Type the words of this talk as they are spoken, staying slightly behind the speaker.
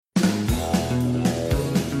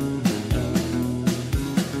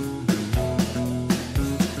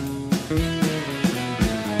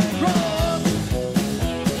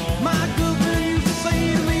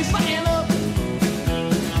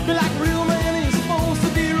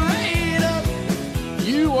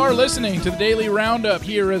are listening to the Daily Roundup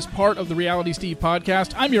here as part of the Reality Steve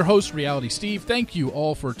podcast. I'm your host, Reality Steve. Thank you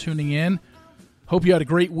all for tuning in. Hope you had a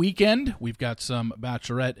great weekend. We've got some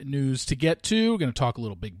Bachelorette news to get to. We're going to talk a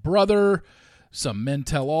little Big Brother, some Men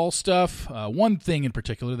Tell All stuff. One thing in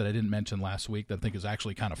particular that I didn't mention last week that I think is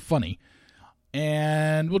actually kind of funny.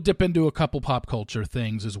 And we'll dip into a couple pop culture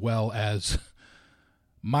things as well as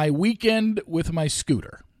my weekend with my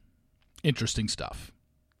scooter. Interesting stuff.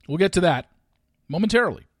 We'll get to that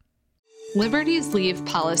momentarily. Liberty's leave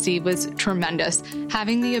policy was tremendous.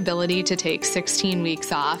 Having the ability to take 16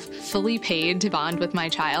 weeks off, fully paid to bond with my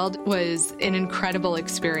child, was an incredible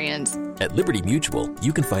experience. At Liberty Mutual,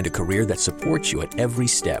 you can find a career that supports you at every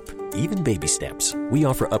step, even baby steps. We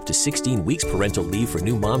offer up to 16 weeks parental leave for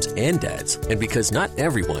new moms and dads. And because not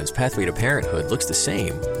everyone's pathway to parenthood looks the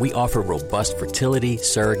same, we offer robust fertility,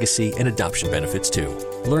 surrogacy, and adoption benefits too.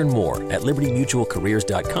 Learn more at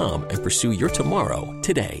libertymutualcareers.com and pursue your tomorrow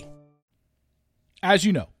today. As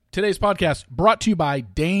you know, today's podcast brought to you by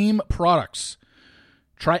Dame Products.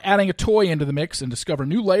 Try adding a toy into the mix and discover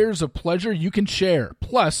new layers of pleasure you can share,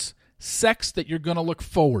 plus sex that you're going to look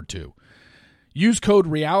forward to. Use code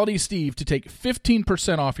RealitySteve to take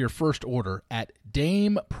 15% off your first order at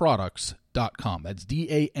dameproducts.com. That's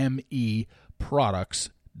D-A-M-E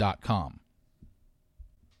products.com.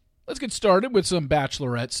 Let's get started with some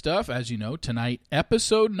Bachelorette stuff. As you know, tonight,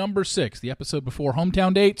 episode number 6, the episode before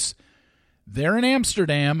hometown dates. They're in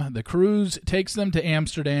Amsterdam. The cruise takes them to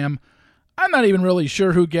Amsterdam. I'm not even really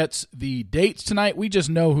sure who gets the dates tonight. We just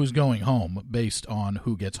know who's going home based on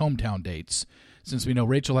who gets hometown dates. Since we know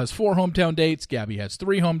Rachel has 4 hometown dates, Gabby has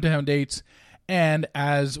 3 hometown dates, and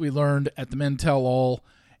as we learned at the Men Tell All,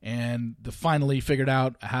 and finally figured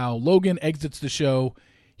out how Logan exits the show,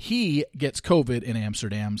 he gets COVID in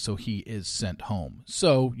Amsterdam, so he is sent home.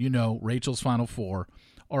 So, you know, Rachel's final 4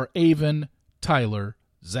 are Avon, Tyler,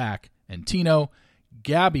 Zach, and Tino.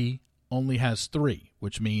 Gabby only has 3,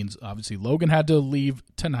 which means obviously Logan had to leave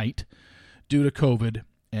tonight due to COVID,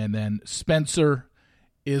 and then Spencer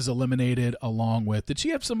is eliminated along with, did she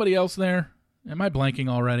have somebody else there? Am I blanking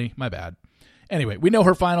already? My bad. Anyway, we know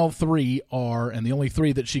her final 3 are, and the only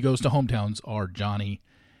 3 that she goes to hometowns are Johnny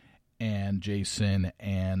and Jason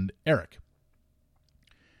and Eric.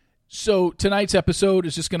 So tonight's episode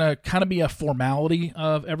is just going to kind of be a formality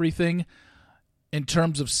of everything. In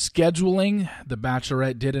terms of scheduling, The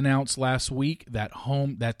Bachelorette did announce last week that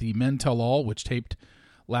the Men Tell All, which taped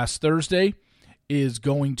last Thursday, is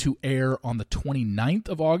going to air on the 29th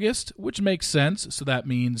of August, which makes sense. So that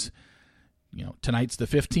means, you know, tonight's the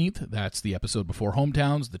 15th. That's the episode before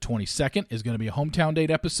hometowns. The 22nd is going to be a hometown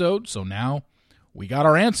date episode. So now we got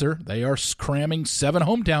our answer. They are cramming 7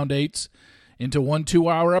 hometown dates into one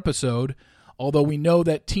 2-hour episode. Although we know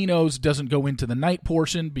that Tino's doesn't go into the night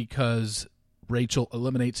portion because Rachel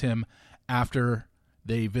eliminates him after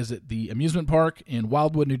they visit the amusement park in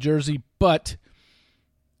Wildwood, New Jersey, but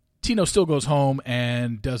Tino still goes home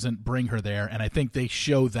and doesn't bring her there, and I think they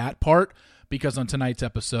show that part because on tonight's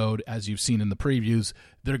episode, as you've seen in the previews,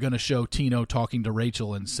 they're going to show Tino talking to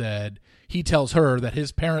Rachel and said he tells her that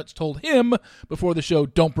his parents told him before the show,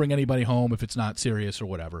 don't bring anybody home if it's not serious or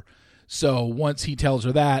whatever. So once he tells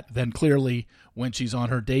her that, then clearly when she's on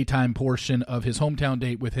her daytime portion of his hometown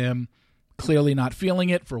date with him, clearly not feeling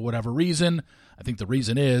it for whatever reason. I think the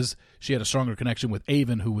reason is she had a stronger connection with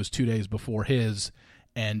Avon, who was 2 days before his,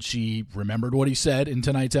 and she remembered what he said in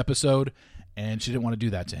tonight's episode, and she didn't want to do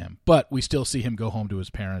that to him. But we still see him go home to his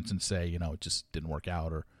parents and say, you know, it just didn't work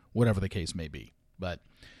out or whatever the case may be. But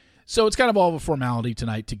so it's kind of all of a formality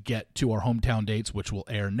tonight to get to our hometown dates, which will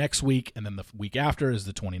air next week, and then the week after is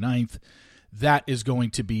the 29th. That is going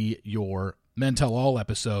to be your Men Tell All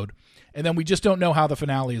episode. And then we just don't know how the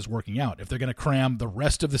finale is working out. If they're going to cram the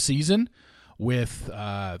rest of the season with,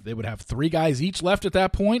 they would have 3 guys each left at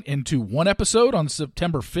that point into one episode on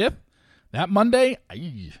September 5th, that Monday,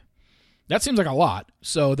 that seems like a lot.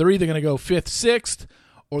 So they're either going to go 5th, 6th,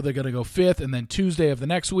 or they're going to go 5th and then Tuesday of the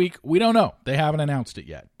next week. We don't know. They haven't announced it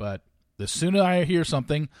yet. But the sooner I hear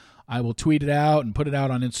something, I will tweet it out and put it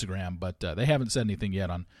out on Instagram. But they haven't said anything yet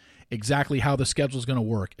on exactly how the schedule is going to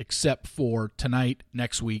work, except for tonight,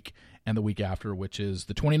 next week, and the week after, which is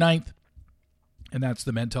the 29th, and that's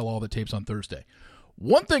the Men Tell All that tapes on Thursday.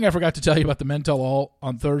 One thing I forgot to tell you about the Men Tell All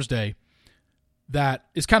on Thursday that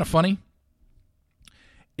is kind of funny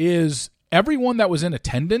is everyone that was in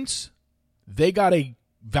attendance, they got a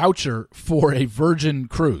voucher for a Virgin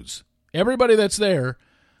cruise. Everybody that's there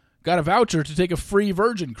got a voucher to take a free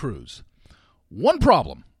Virgin cruise. One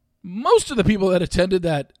problem, most of the people that attended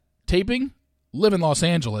that taping live in Los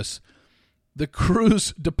Angeles. The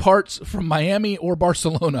cruise departs from Miami or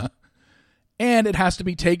Barcelona, and it has to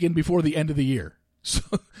be taken before the end of the year. So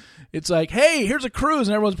it's like, hey, here's a cruise,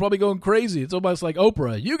 and everyone's probably going crazy. It's almost like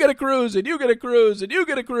Oprah. You get a cruise, and you get a cruise, and you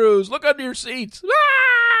get a cruise. Look under your seats.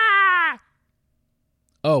 Ah!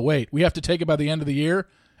 Oh, wait, we have to take it by the end of the year?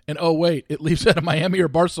 And oh, wait, it leaves out of Miami or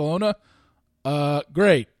Barcelona?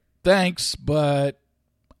 Great, thanks, but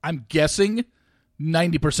I'm guessing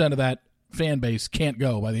 90% of that fan base can't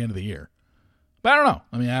go by the end of the year. But I don't know.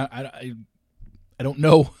 I mean, I don't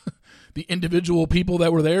know the individual people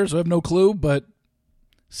that were there, so I have no clue, but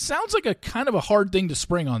sounds like a kind of a hard thing to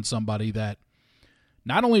spring on somebody that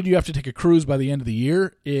not only do you have to take a cruise by the end of the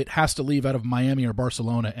year, it has to leave out of Miami or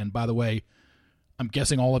Barcelona. And by the way, I'm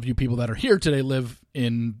guessing all of you people that are here today live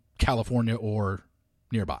in California or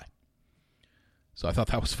nearby. So I thought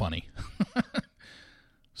that was funny.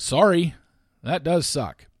 Sorry, that does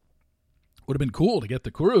suck. Would have been cool to get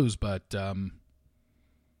the cruise, but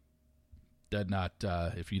did not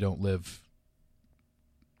if you don't live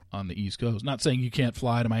on the East Coast. Not saying you can't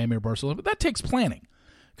fly to Miami or Barcelona, but that takes planning.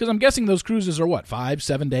 Because I'm guessing those cruises are what,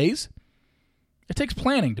 5-7 days? It takes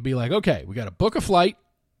planning to be like, okay, we got to book a flight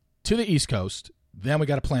to the East Coast, then we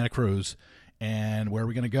got to plan a cruise, and where are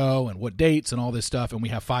we going to go, and what dates, and all this stuff, and we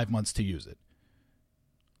have 5 months to use it.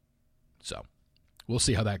 So, we'll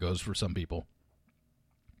see how that goes for some people.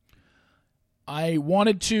 I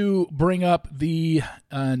wanted to bring up the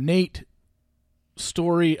Nate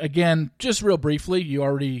story again, just real briefly. You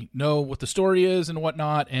already know what the story is and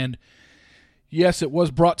whatnot, and yes, it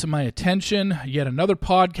was brought to my attention. Yet another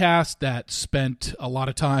podcast that spent a lot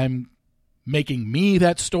of time making me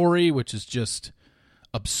that story, which is just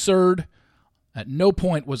absurd. At no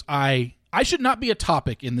point was I should not be a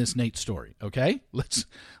topic in this Nate story, okay? Let's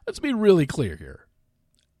be really clear here.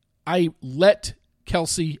 I let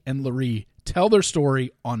Kelsey and Larry tell their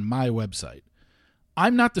story on my website.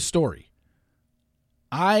 I'm not the story.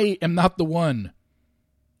 I am not the one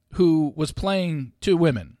who was playing two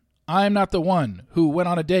women. I'm not the one who went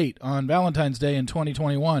on a date on Valentine's Day in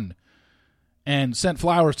 2021 and sent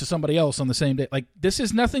flowers to somebody else on the same day. Like, this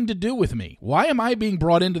has nothing to do with me. Why am I being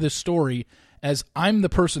brought into this story as I'm the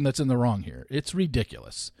person that's in the wrong here? It's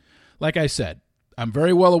ridiculous. Like I said, I'm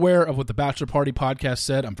very well aware of what the Bachelor Party podcast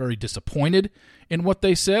said. I'm very disappointed in what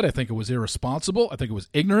they said. I think it was irresponsible. I think it was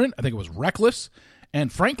ignorant. I think it was reckless.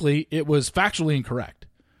 And frankly, it was factually incorrect.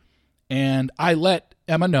 And I let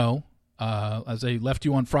Emma know, as I left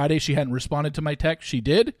you on Friday, she hadn't responded to my text. She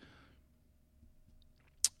did.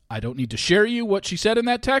 I don't need to share you what she said in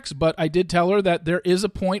that text, but I did tell her that there is a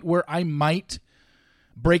point where I might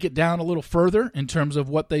break it down a little further in terms of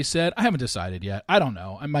what they said. I haven't decided yet. I don't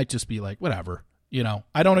know. I might just be like, whatever. You know,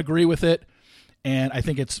 I don't agree with it, and I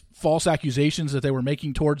think it's false accusations that they were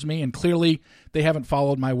making towards me, and clearly they haven't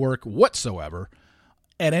followed my work whatsoever.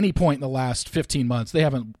 At any point in the last 15 months, they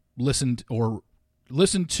haven't listened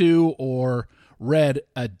to or read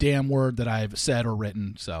a damn word that I've said or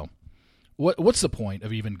written. So what's the point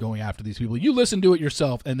of even going after these people? You listen to it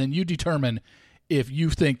yourself, and then you determine if you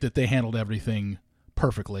think that they handled everything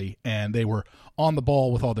perfectly and they were on the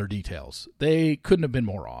ball with all their details. They couldn't have been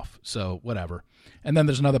more off, so whatever. And then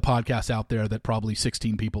there's another podcast out there that probably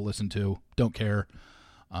 16 people listen to, don't care.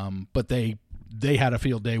 But they had a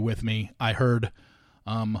field day with me. I heard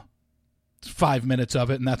 5 minutes of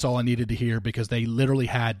it, and that's all I needed to hear because they literally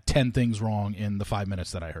had 10 things wrong in the 5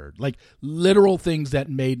 minutes that I heard. Like, literal things that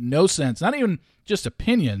made no sense. Not even just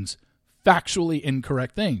opinions, factually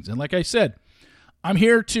incorrect things. And like I said, I'm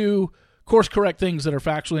here to course correct things that are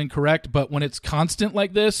factually incorrect, but when it's constant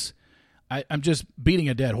like this, I'm just beating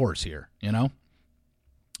a dead horse here, you know?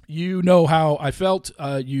 You know how I felt.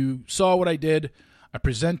 You saw what I did. I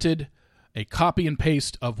presented a copy and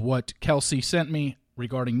paste of what Kelsey sent me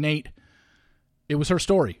regarding Nate. It was her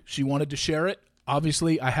story. She wanted to share it.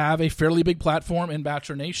 Obviously, I have a fairly big platform in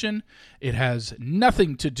Bachelor Nation. It has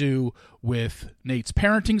nothing to do with Nate's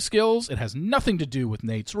parenting skills. It has nothing to do with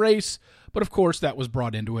Nate's race. But, of course, that was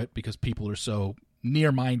brought into it because people are so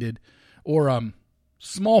near-minded or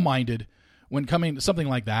small-minded when coming to something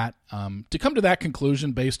like that. To come to that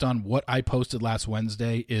conclusion based on what I posted last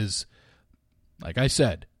Wednesday is, like I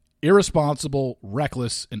said, irresponsible,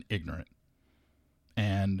 reckless, and ignorant.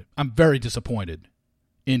 And I'm very disappointed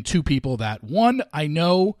in two people that, one, I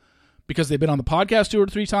know because they've been on the podcast 2 or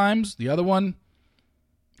 3 times. The other one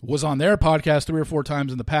was on their podcast 3 or 4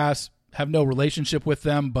 times in the past. Have no relationship with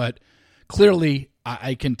them, but clearly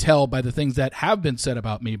I can tell by the things that have been said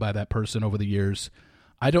about me by that person over the years.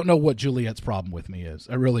 I don't know what Juliet's problem with me is.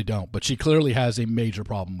 I really don't. But she clearly has a major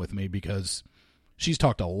problem with me because she's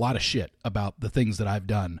talked a lot of shit about the things that I've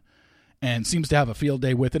done and seems to have a field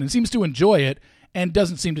day with it and seems to enjoy it and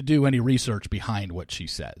doesn't seem to do any research behind what she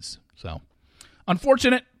says. So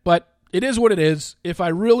Unfortunate, but it is what it is. If I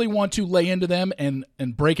really want to lay into them and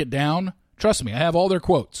break it down, trust me, I have all their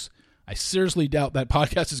quotes. I seriously doubt that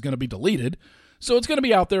podcast is going to be deleted, so it's going to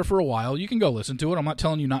be out there for a while. You can go listen to it. I'm not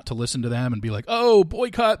telling you not to listen to them and be like, oh,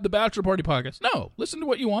 boycott the Bachelor Party podcast. No, listen to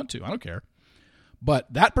what you want to. I don't care.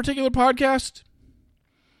 But that particular podcast,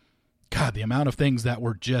 God, the amount of things that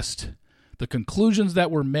were just, the conclusions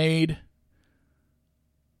that were made,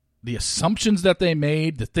 the assumptions that they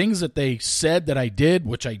made, the things that they said that I did,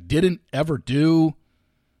 which I didn't ever do.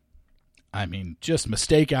 I mean, just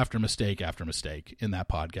mistake after mistake after mistake in that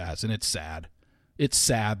podcast, and it's sad. It's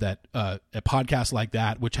sad that a podcast like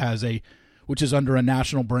that, which is under a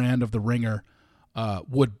national brand of The Ringer,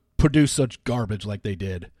 would produce such garbage like they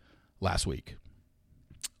did last week.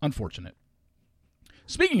 Unfortunate.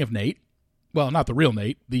 Speaking of Nate, well, not the real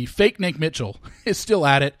Nate, the fake Nate Mitchell is still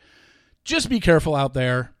at it. Just be careful out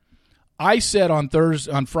there. I said on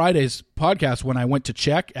Friday's podcast when I went to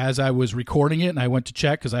check, as I was recording it, and I went to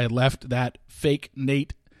check because I had left that fake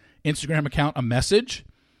Nate Instagram account a message,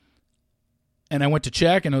 and I went to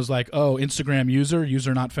check, and it was like, oh, Instagram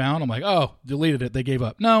user not found. I'm like, oh, deleted it. They gave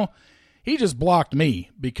up. No, he just blocked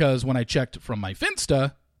me because when I checked from my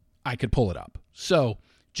Finsta, I could pull it up. So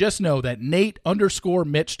just know that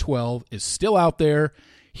Nate_Mitch12 is still out there.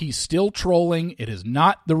 He's still trolling. It is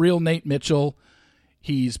not the real Nate Mitchell.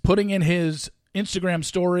 He's putting in his Instagram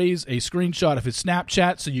stories a screenshot of his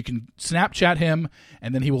Snapchat so you can Snapchat him,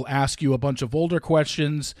 and then he will ask you a bunch of vulgar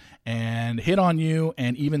questions and hit on you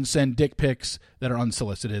and even send dick pics that are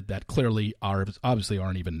unsolicited that clearly obviously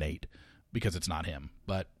aren't even Nate because it's not him.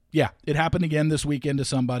 But yeah, it happened again this weekend to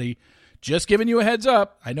somebody. Just giving you a heads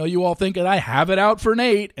up. I know you all think that I have it out for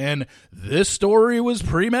Nate, and this story was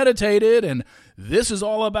premeditated, and this is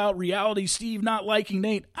all about reality Steve not liking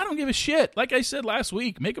Nate. I don't give a shit. Like I said last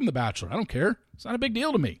week, make him the Bachelor. I don't care. It's not a big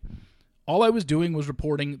deal to me. All I was doing was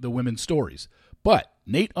reporting the women's stories. But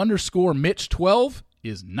Nate_Mitch12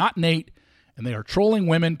 is not Nate, and they are trolling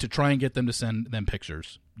women to try and get them to send them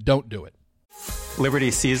pictures. Don't do it.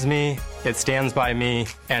 Liberty sees me, it stands by me,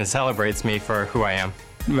 and celebrates me for who I am.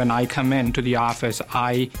 When I come into the office,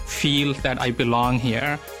 I feel that I belong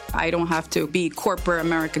here. I don't have to be corporate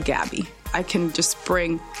America Gabby. I can just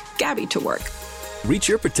bring Gabby to work. Reach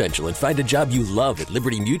your potential and find a job you love at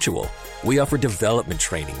Liberty Mutual. We offer development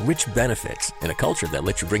training, rich benefits, and a culture that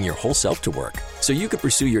lets you bring your whole self to work so you can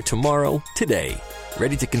pursue your tomorrow today.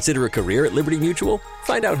 Ready to consider a career at Liberty Mutual?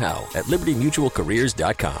 Find out how at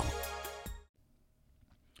libertymutualcareers.com.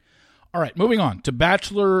 All right, moving on to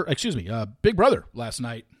Big Brother last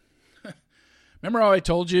night. Remember how I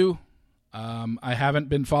told you I haven't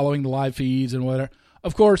been following the live feeds and whatever?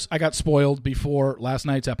 Of course, I got spoiled before last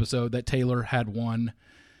night's episode that Taylor had won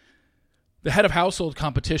the head of household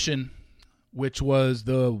competition, which was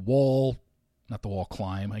the wall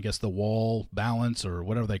climb, I guess the wall balance or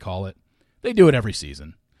whatever they call it. They do it every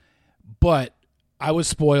season. But I was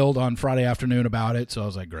spoiled on Friday afternoon about it, so I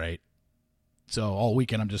was like, great. So all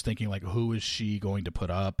weekend I'm just thinking, like, who is she going to put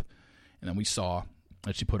up? And then we saw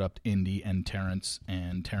that she put up Indy and Terrence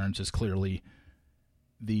is clearly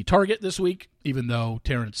the target this week, even though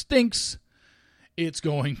Terrence thinks it's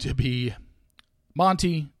going to be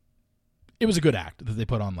Monty. It was a good act that they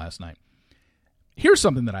put on last night. Here's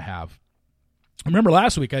something that I have. Remember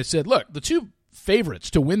last week I said, look, the two favorites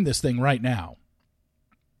to win this thing right now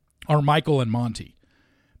are Michael and Monty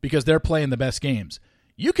because they're playing the best games.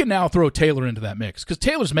 You can now throw Taylor into that mix because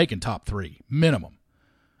Taylor's making top 3, minimum.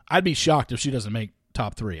 I'd be shocked if she doesn't make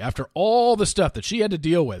top 3. After all the stuff that she had to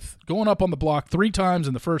deal with, going up on the block 3 times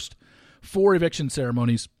in the first 4 eviction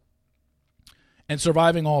ceremonies and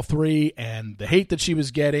surviving all 3 and the hate that she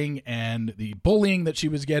was getting and the bullying that she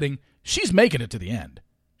was getting, she's making it to the end.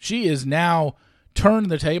 She is now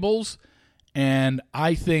turned the tables, and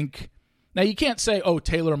I think... Now, you can't say, oh,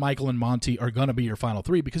 Taylor, Michael, and Monty are going to be your final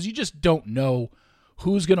 3 because you just don't know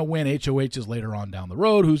who's going to win HOHs later on down the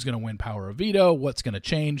road, who's going to win Power of Veto, what's going to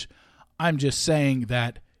change. I'm just saying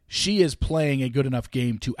that she is playing a good enough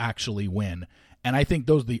game to actually win. And I think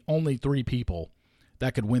those are the only 3 people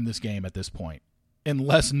that could win this game at this point,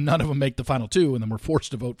 unless none of them make the final 2 and then we're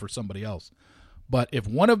forced to vote for somebody else. But if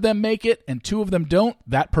one of them make it and 2 of them don't,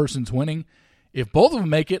 that person's winning. If both of them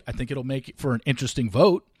make it, I think it'll make it for an interesting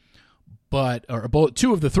vote. But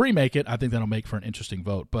 2 of the 3 make it, I think that'll make for an interesting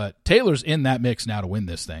vote. But Taylor's in that mix now to win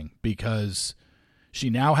this thing because she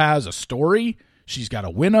now has a story. She's got a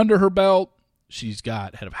win under her belt. She's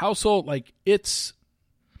got head of household. Like, it's...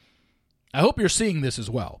 I hope you're seeing this as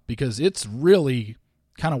well because it's really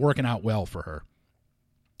kind of working out well for her.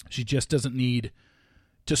 She just doesn't need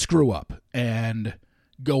to screw up and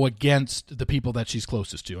go against the people that she's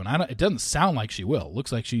closest to. And it doesn't sound like she will. It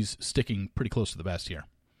looks like she's sticking pretty close to the vest here.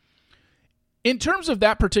 In terms of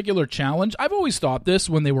that particular challenge, I've always thought this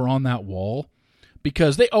when they were on that wall,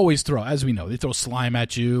 because they always throw, as we know, they throw slime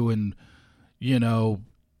at you and,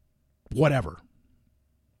 whatever.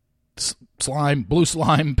 Slime, blue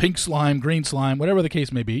slime, pink slime, green slime, whatever the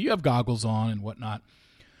case may be. You have goggles on and whatnot.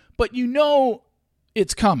 But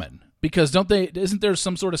it's coming, because isn't there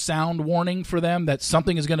some sort of sound warning for them that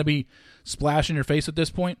something is going to be splashing your face at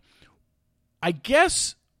this point? I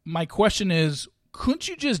guess my question is, couldn't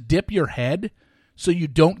you just dip your head so you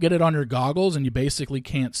don't get it on your goggles and you basically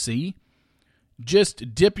can't see?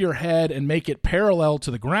 Just dip your head and make it parallel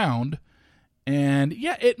to the ground. And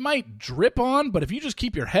yeah, it might drip on, but if you just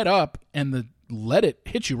keep your head up and let it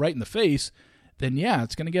hit you right in the face, then yeah,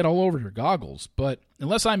 it's going to get all over your goggles. But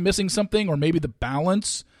unless I'm missing something, or maybe the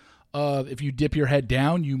balance of if you dip your head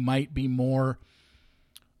down, you might be more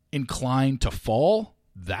inclined to fall.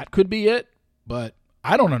 That could be it. But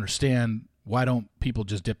I don't understand, why don't people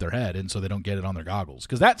just dip their head and so they don't get it on their goggles?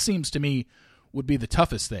 Because that seems to me would be the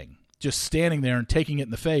toughest thing. Just standing there and taking it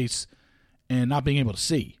in the face and not being able to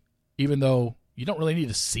see. Even though you don't really need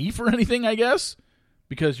to see for anything, I guess,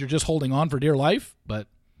 because you're just holding on for dear life. But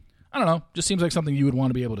I don't know. Just seems like something you would want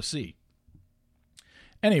to be able to see.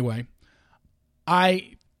 Anyway,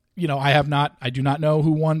 I do not know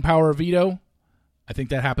who won Power Veto. I think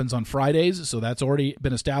that happens on Fridays, so that's already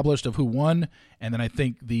been established of who won. And then I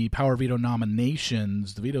think the Power Veto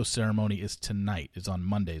nominations, the veto ceremony, is tonight. It's on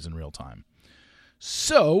Mondays in real time.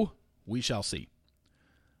 So we shall see.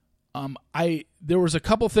 There was a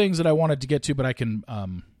couple things that I wanted to get to, but I can.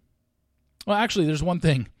 Well, actually, there's one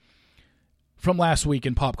thing from last week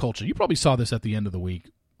in pop culture. You probably saw this at the end of the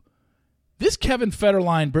week. This Kevin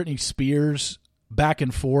Federline, Britney Spears back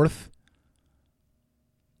and forth.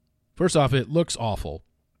 First off, it looks awful.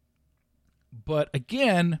 But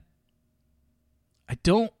again, I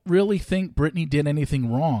don't really think Britney did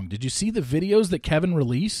anything wrong. Did you see the videos that Kevin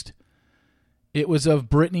released? It was of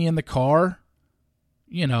Britney in the car,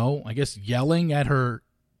 I guess yelling at her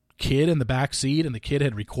kid in the back seat, and the kid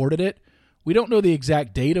had recorded it. We don't know the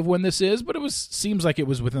exact date of when this is, but seems like it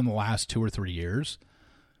was within the last 2 or 3 years.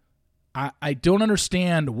 I don't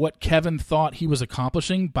understand what Kevin thought he was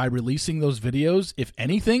accomplishing by releasing those videos. If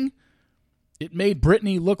anything, it made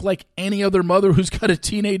Britney look like any other mother who's got a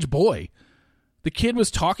teenage boy. The kid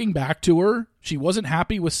was talking back to her. She wasn't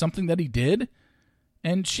happy with something that he did.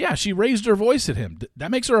 And she raised her voice at him.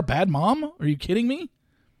 That makes her a bad mom? Are you kidding me?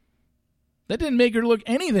 That didn't make her look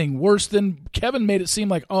anything worse than Kevin made it seem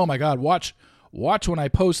like, oh my God, watch when I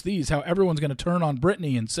post these, how everyone's going to turn on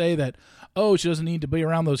Britney and say that, oh, she doesn't need to be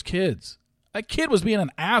around those kids. That kid was being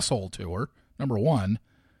an asshole to her, number one.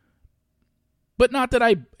 But not that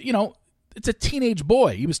it's a teenage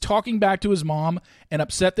boy. He was talking back to his mom and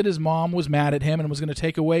upset that his mom was mad at him and was going to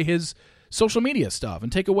take away his social media stuff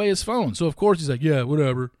and take away his phone. So, of course, he's like, yeah,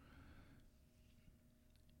 whatever.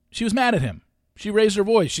 She was mad at him. She raised her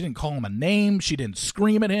voice. She didn't call him a name. She didn't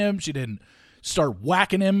scream at him. She didn't start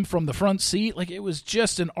whacking him from the front seat. Like, it was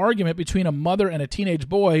just an argument between a mother and a teenage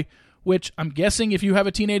boy, which I'm guessing if you have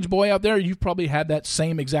a teenage boy out there, you've probably had that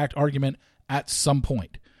same exact argument at some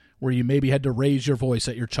point where you maybe had to raise your voice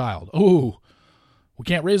at your child. Oh, we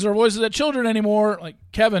can't raise our voices at children anymore. Like,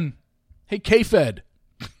 Kevin, hey, K-Fed.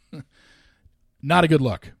 Not a good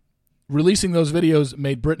look. Releasing those videos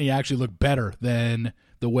made Britney actually look better than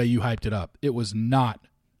the way you hyped it up. It was not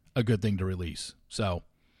a good thing to release. So,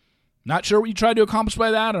 not sure what you tried to accomplish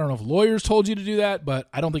by that. I don't know if lawyers told you to do that, but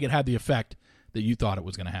I don't think it had the effect that you thought it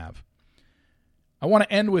was going to have. I want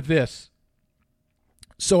to end with this.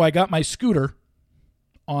 So I got my scooter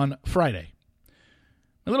on Friday.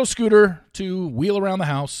 My little scooter to wheel around the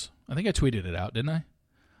house. I think I tweeted it out, didn't I?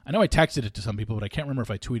 I know I texted it to some people, but I can't remember if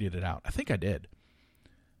I tweeted it out. I think I did.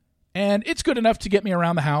 And it's good enough to get me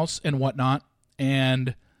around the house and whatnot.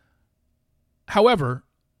 And however,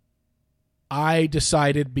 I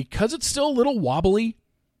decided, because it's still a little wobbly,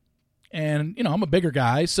 and, I'm a bigger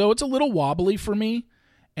guy, so it's a little wobbly for me.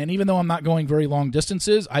 And even though I'm not going very long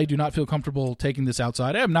distances, I do not feel comfortable taking this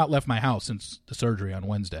outside. I have not left my house since the surgery on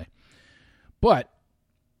Wednesday. But,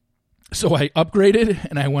 so I upgraded,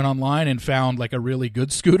 and I went online and found like a really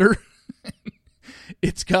good scooter.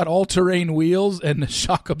 It's got all-terrain wheels and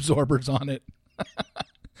shock absorbers on it.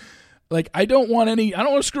 Like, I don't want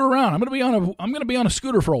to screw around. I'm going to be on a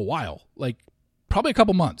scooter for a while, like probably a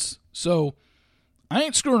couple months. So I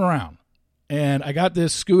ain't screwing around. And I got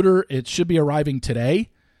this scooter. It should be arriving today,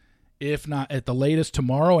 if not at the latest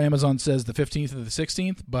tomorrow. Amazon says the 15th or the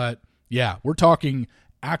 16th. But yeah, we're talking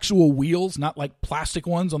actual wheels, not like plastic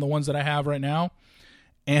ones on the ones that I have right now.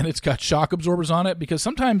 and it's got shock absorbers on it, because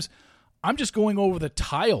sometimes I'm just going over the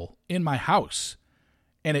tile in my house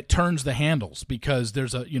and it turns the handles because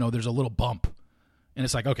there's a little bump, and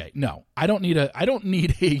it's like, okay, no, I don't need a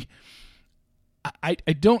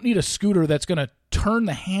scooter that's going to turn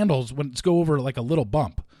the handles when it's go over like a little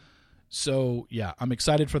bump. So yeah, I'm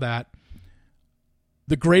excited for that.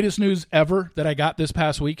 The greatest news ever that I got this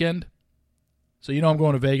past weekend. So I'm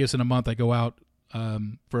going to Vegas in a month. I go out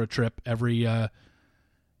for a trip every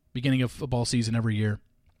beginning of football season every year,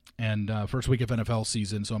 and first week of NFL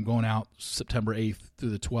season. So I'm going out September 8th through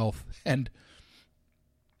the 12th. And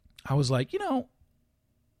I was like, I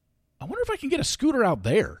wonder if I can get a scooter out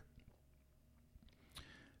there.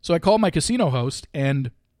 So I called my casino host,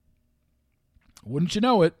 and wouldn't you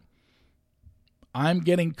know it, I'm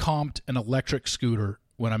getting comped an electric scooter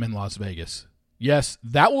when I'm in Las Vegas. Yes,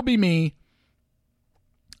 that will be me,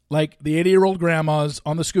 like the 80-year-old grandmas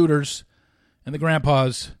on the scooters and the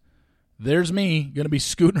grandpas. There's me going to be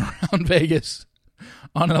scooting around Vegas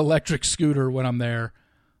on an electric scooter when I'm there.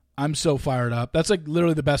 I'm so fired up. That's like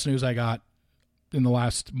literally the best news I got in the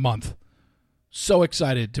last month. So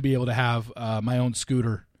excited to be able to have my own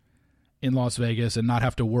scooter in Las Vegas and not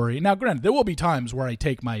have to worry. Now, granted, there will be times where I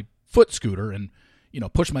take my foot scooter and,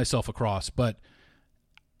 push myself across, but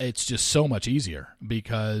it's just so much easier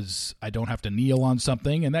because I don't have to kneel on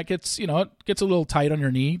something, and that gets, it gets a little tight on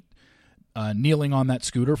your knee, kneeling on that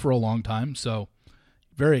scooter for a long time. So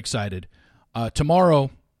very excited.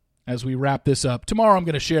 Tomorrow, as we wrap this up, I'm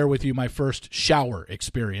going to share with you my first shower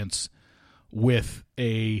experience with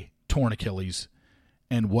a torn Achilles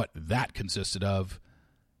and what that consisted of.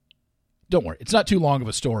 Don't worry, it's not too long of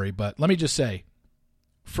a story, but let me just say,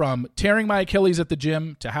 from tearing my Achilles at the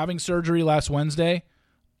gym to having surgery last Wednesday,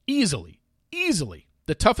 easily,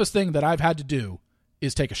 the toughest thing that I've had to do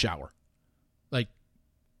is take a shower. Like,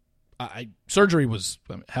 surgery was,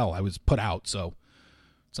 hell, I was put out, so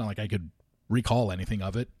it's not like I could recall anything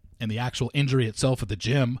of it. And the actual injury itself at the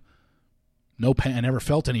gym, no pain, I never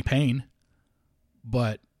felt any pain.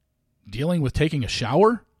 But dealing with taking a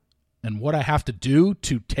shower and what I have to do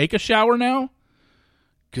to take a shower now,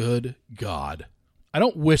 good God. I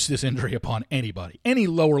don't wish this injury upon anybody. Any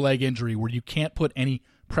lower leg injury where you can't put any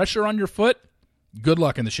pressure on your foot, good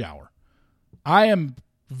luck in the shower. I am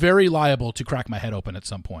very liable to crack my head open at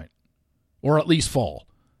some point, or at least fall,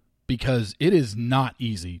 because it is not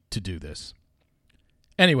easy to do this.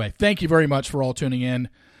 Anyway, thank you very much for all tuning in.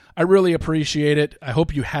 I really appreciate it. I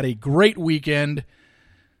hope you had a great weekend.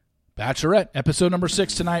 Bachelorette, episode number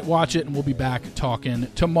 6 tonight. Watch it, and we'll be back talking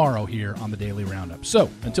tomorrow here on the Daily Roundup. So,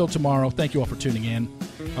 until tomorrow, thank you all for tuning in.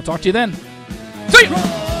 I'll talk to you then. See you!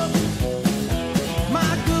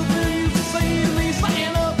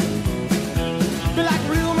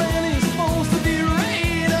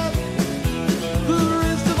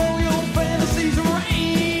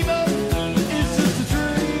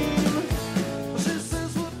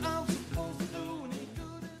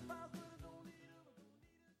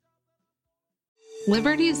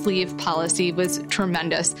 Liberty's leave policy was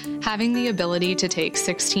tremendous. Having the ability to take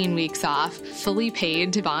 16 weeks off, fully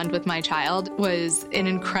paid to bond with my child, was an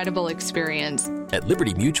incredible experience. At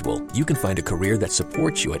Liberty Mutual, you can find a career that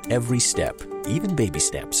supports you at every step, even baby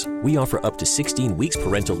steps. We offer up to 16 weeks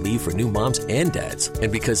parental leave for new moms and dads.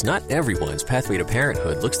 And because not everyone's pathway to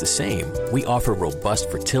parenthood looks the same, we offer robust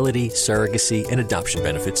fertility, surrogacy, and adoption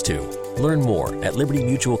benefits too. Learn more at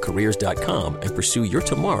libertymutualcareers.com and pursue your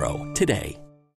tomorrow today.